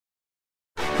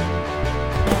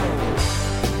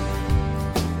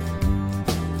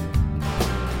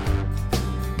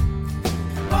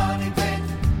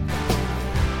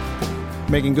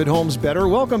Making good homes better.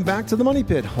 Welcome back to the Money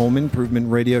Pit Home Improvement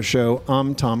Radio Show.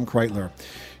 I'm Tom Kreitler.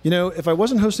 You know, if I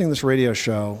wasn't hosting this radio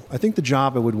show, I think the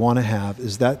job I would want to have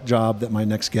is that job that my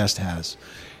next guest has.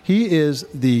 He is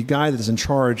the guy that is in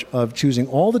charge of choosing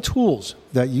all the tools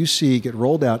that you see get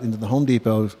rolled out into the Home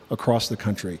Depot across the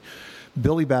country.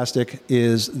 Billy Bastek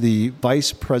is the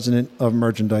Vice President of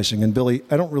Merchandising. And Billy,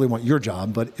 I don't really want your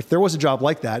job, but if there was a job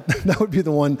like that, that would be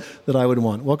the one that I would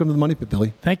want. Welcome to the Money Pit,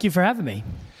 Billy. Thank you for having me.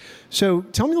 So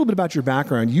tell me a little bit about your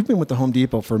background. You've been with the Home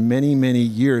Depot for many, many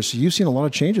years, so you've seen a lot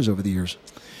of changes over the years.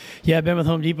 Yeah, I've been with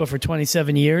Home Depot for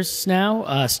 27 years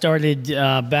now. Started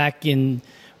back when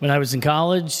I was in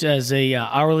college as a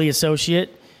hourly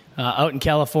associate out in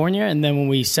California, and then when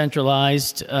we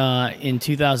centralized in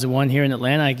 2001 here in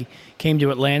Atlanta, I came to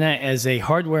Atlanta as a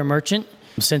hardware merchant.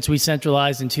 Since we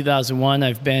centralized in 2001,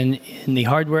 I've been in the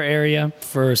hardware area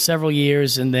for several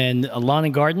years, and then lawn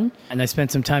and garden, and I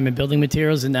spent some time in building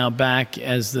materials, and now back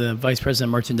as the Vice President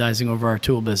of Merchandising over our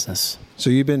tool business. So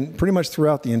you've been pretty much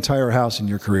throughout the entire house in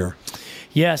your career.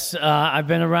 Yes, I've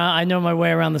been around. I know my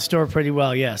way around the store pretty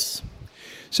well, yes.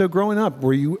 So growing up,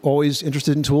 were you always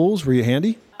interested in tools? Were you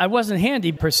handy? I wasn't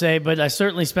handy per se, but I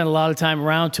certainly spent a lot of time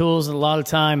around tools and a lot of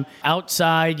time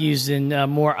outside using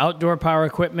more outdoor power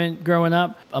equipment growing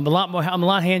up. I'm a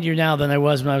lot handier now than I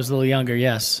was when I was a little younger,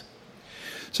 yes.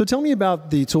 So tell me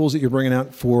about the tools that you're bringing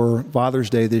out for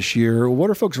Father's Day this year. What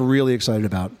are folks really excited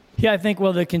about? Yeah, I think,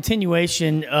 the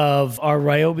continuation of our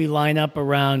Ryobi lineup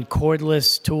around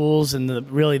cordless tools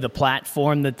and really the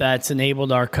platform that's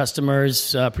enabled our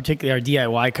customers, particularly our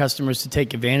DIY customers, to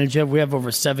take advantage of. We have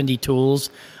over 70 tools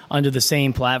under the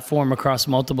same platform across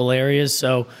multiple areas.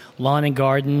 So lawn and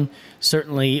garden,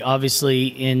 certainly, obviously,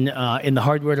 in the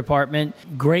hardware department.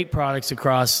 Great products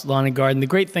across lawn and garden. The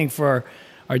great thing for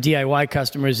our DIY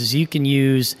customers is you can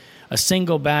use a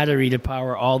single battery to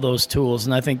power all those tools.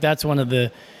 And I think that's one of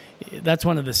the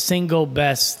single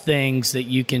best things that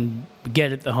you can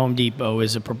get at the Home Depot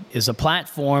is a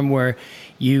platform where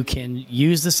you can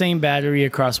use the same battery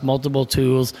across multiple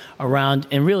tools around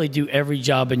and really do every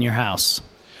job in your house.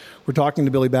 We're talking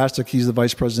to Billy Bastek. He's the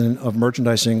Vice President of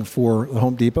Merchandising for the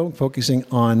Home Depot, focusing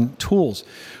on tools.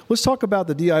 Let's talk about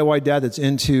the DIY dad that's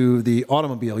into the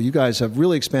automobile. You guys have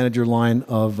really expanded your line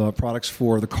of products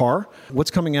for the car. What's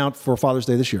coming out for Father's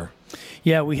Day this year?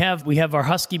 Yeah, we have our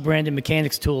Husky branded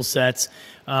mechanics tool sets,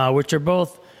 which are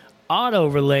both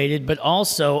auto-related, but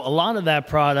also a lot of that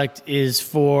product is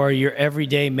for your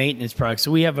everyday maintenance products.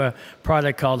 So we have a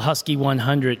product called Husky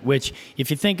 100, which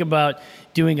if you think about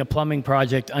doing a plumbing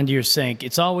project under your sink,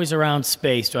 it's always around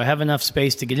space. Do I have enough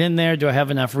space to get in there? Do I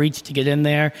have enough reach to get in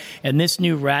there? And this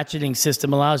new ratcheting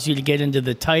system allows you to get into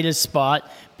the tightest spot,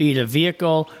 be it a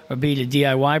vehicle or be it a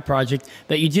DIY project,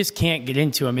 that you just can't get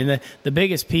into. I mean, the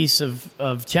biggest piece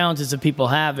of challenges that people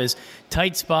have is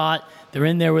tight spot. They're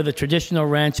in there with a traditional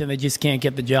wrench and they just can't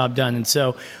get the job done. And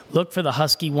so look for the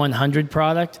Husky 100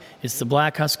 product. It's the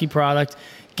black Husky product,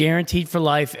 guaranteed for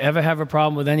life. Ever have a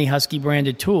problem with any Husky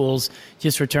branded tools,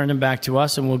 just return them back to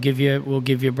us and we'll give you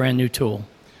a brand new tool.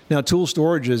 Now, tool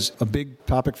storage is a big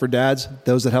topic for dads,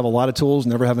 those that have a lot of tools,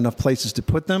 never have enough places to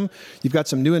put them. You've got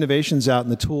some new innovations out in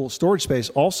the tool storage space,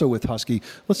 also with Husky.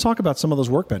 Let's talk about some of those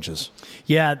workbenches.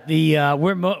 Yeah,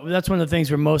 that's one of the things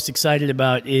we're most excited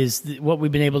about is what we've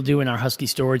been able to do in our Husky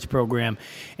storage program.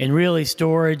 And really,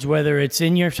 storage, whether it's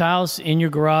in your house, in your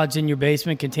garage, in your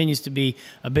basement, continues to be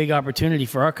a big opportunity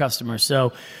for our customers.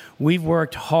 So we've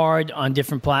worked hard on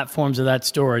different platforms of that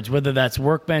storage, whether that's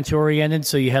workbench oriented,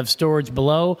 so you have storage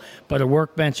below but a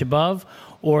workbench above,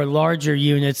 or larger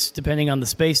units, depending on the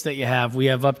space that you have. We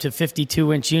have up to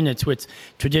 52-inch units, which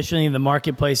traditionally in the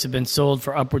marketplace have been sold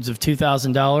for upwards of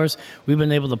 $2,000. We've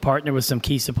been able to partner with some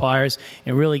key suppliers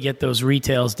and really get those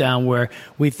retails down where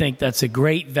we think that's a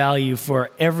great value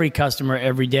for every customer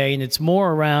every day. And it's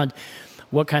more around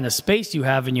what kind of space you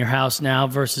have in your house now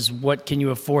versus what can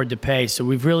you afford to pay. So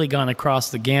we've really gone across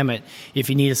the gamut. If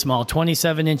you need a small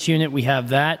 27-inch unit, we have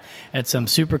that at some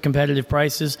super competitive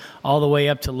prices, all the way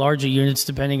up to larger units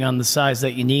depending on the size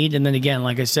that you need. And then again,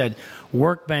 like I said,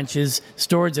 workbenches,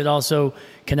 storage that also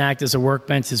can act as a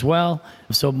workbench as well.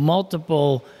 So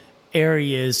multiple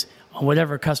areas on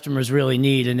whatever customers really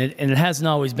need. And it hasn't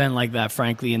always been like that,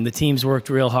 frankly. And the team's worked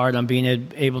real hard on being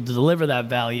able to deliver that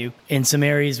value in some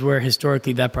areas where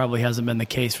historically that probably hasn't been the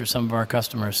case for some of our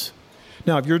customers.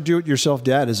 Now, if your do-it-yourself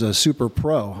dad is a super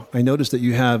pro, I noticed that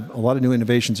you have a lot of new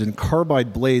innovations in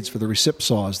carbide blades for the recip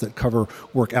saws that cover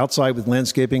work outside with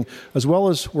landscaping, as well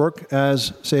as work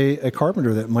as, say, a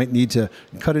carpenter that might need to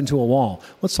cut into a wall.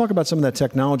 Let's talk about some of that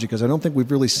technology, because I don't think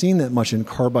we've really seen that much in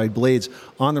carbide blades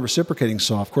on the reciprocating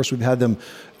saw. Of course, we've had them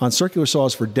on circular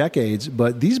saws for decades,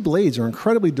 but these blades are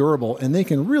incredibly durable, and they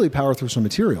can really power through some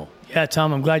material. Yeah,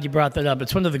 Tom, I'm glad you brought that up.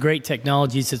 It's one of the great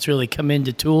technologies that's really come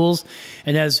into tools.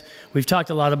 And as we've talked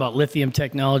a lot about lithium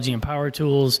technology and power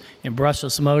tools and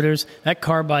brushless motors, that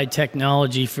carbide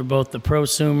technology for both the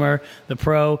prosumer, the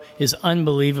pro, is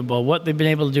unbelievable. What they've been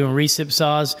able to do in recip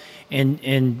saws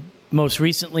and most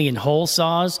recently in hole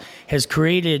saws has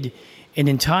created an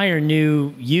entire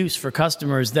new use for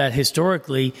customers that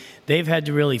historically they've had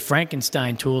to really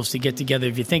Frankenstein tools to get together.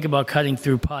 If you think about cutting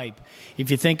through pipe, if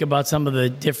you think about some of the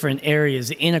different areas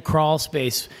in a crawl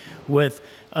space with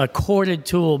a corded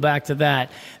tool, back to that,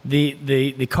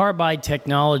 the carbide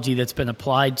technology that's been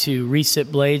applied to recip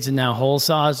blades and now hole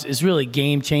saws is really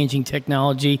game-changing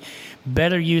technology.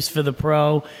 Better use for the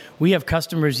pro. We have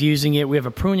customers using it. We have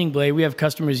a pruning blade. We have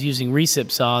customers using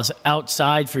recip saws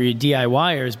outside for your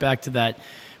DIYers, back to that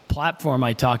platform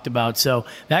I talked about. So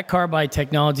that carbide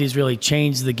technology has really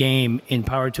changed the game in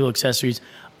power tool accessories.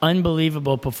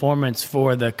 Unbelievable performance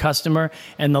for the customer,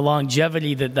 and the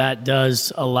longevity that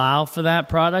does allow for that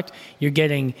product. You're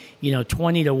getting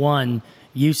 20-to-1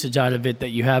 usage out of it that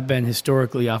you have been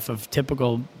historically off of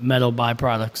typical metal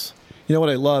byproducts. You know what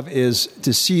I love is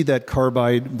to see that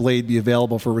carbide blade be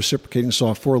available for reciprocating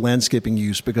saw for landscaping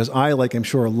use, because I, like I'm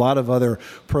sure a lot of other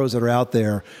pros that are out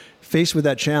there, faced with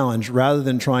that challenge, rather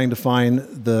than trying to find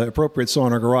the appropriate saw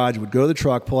in our garage, would go to the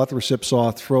truck, pull out the recip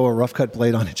saw, throw a rough cut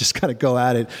blade on it, just kind of go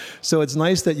at it. So it's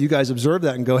nice that you guys observe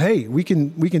that and go, hey, we can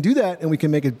do that, and we can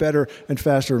make it better and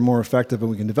faster and more effective, and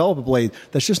we can develop a blade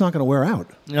that's just not going to wear out.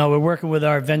 No, we're working with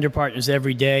our vendor partners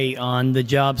every day on the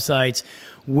job sites,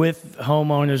 with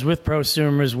homeowners, with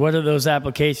prosumers. What are those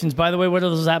applications? By the way, what are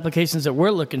those applications that we're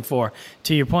looking for?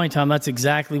 To your point, Tom, that's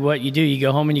exactly what you do. You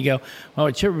go home and you go, oh,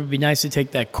 it sure would be nice to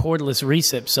take that cordless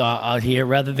recip saw out here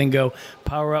rather than go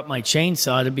power up my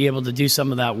chainsaw to be able to do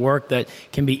some of that work that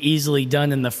can be easily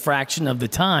done in the fraction of the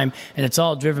time. And it's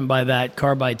all driven by that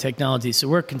carbide technology. So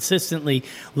we're consistently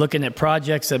looking at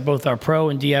projects that both our pro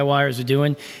and DIYers are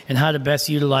doing and how to best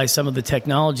utilize some of the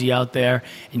technology out there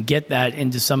and get that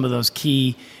into some of those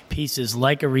key pieces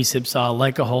like a recip saw,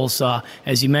 like a hole saw.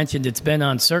 As you mentioned, it's been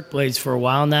on circ blades for a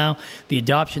while now. The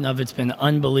adoption of it's been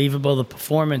unbelievable. The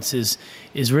performance is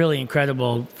really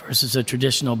incredible versus a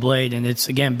traditional blade. And it's,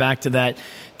 again, back to that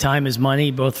time is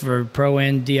money, both for pro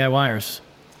and DIYers.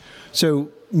 So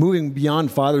moving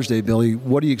beyond Father's Day, Billy,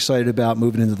 what are you excited about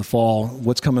moving into the fall?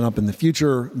 What's coming up in the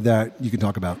future that you can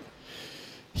talk about?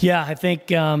 Yeah, I think,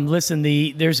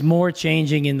 there's more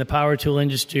changing in the power tool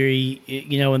industry,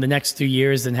 in the next 3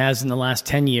 years than has in the last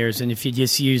 10 years. And if you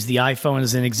just use the iPhone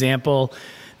as an example,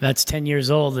 that's 10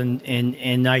 years old.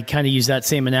 And I kind of use that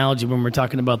same analogy when we're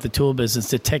talking about the tool business.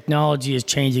 The technology is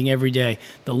changing every day.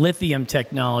 The lithium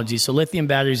technology, so lithium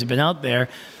batteries have been out there,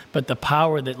 but the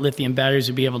power that lithium batteries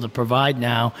will be able to provide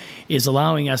now is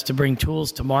allowing us to bring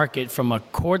tools to market from a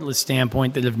cordless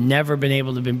standpoint that have never been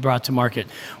able to be brought to market,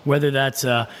 whether that's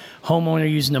a homeowner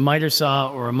using a miter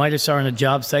saw or a miter saw on a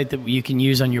job site that you can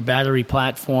use on your battery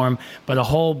platform, but a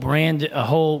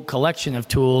whole collection of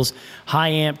tools, high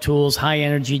amp tools, high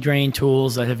energy drain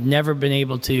tools that have never been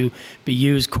able to be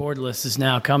used cordless is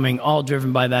now coming, all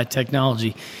driven by that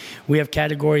technology. We have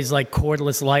categories like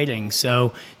cordless lighting.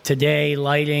 So today,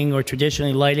 lighting or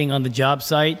traditionally lighting on the job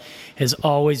site has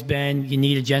always been you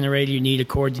need a generator, you need a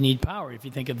cord, you need power. If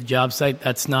you think of the job site,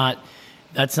 that's not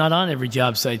on every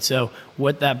job site. So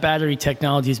what that battery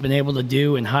technology has been able to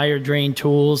do in higher drain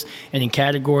tools and in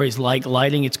categories like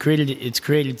lighting, it's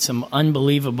created some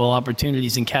unbelievable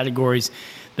opportunities in categories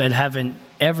that haven't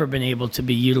ever been able to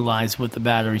be utilized with the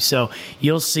battery. So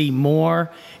you'll see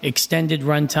more extended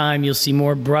runtime. You'll see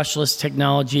more brushless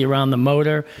technology around the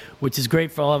motor, which is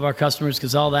great for all of our customers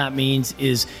because all that means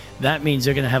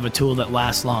they're going to have a tool that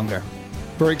lasts longer.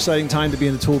 Very exciting time to be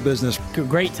in the tool business.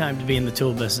 Great time to be in the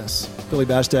tool business. Billy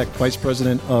Bastek, Vice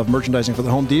President of Merchandising for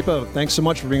the Home Depot. Thanks so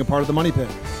much for being a part of the Money Pit.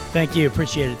 Thank you.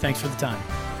 Appreciate it. Thanks for the time.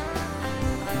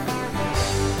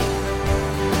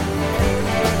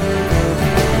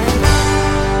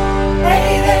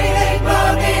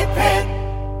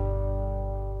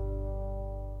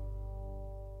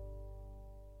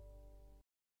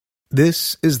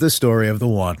 This is the story of the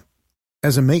one.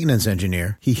 As a maintenance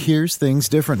engineer, he hears things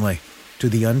differently. To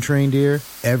the untrained ear,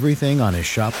 everything on his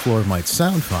shop floor might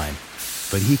sound fine,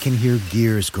 but he can hear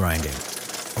gears grinding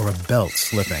or a belt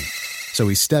slipping. So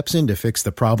he steps in to fix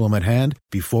the problem at hand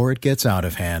before it gets out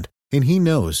of hand. And he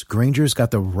knows Grainger's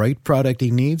got the right product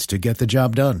he needs to get the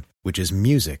job done, which is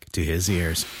music to his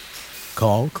ears.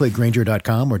 Call, click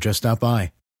Grainger.com, or just stop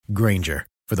by. Grainger,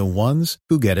 for the ones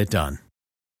who get it done.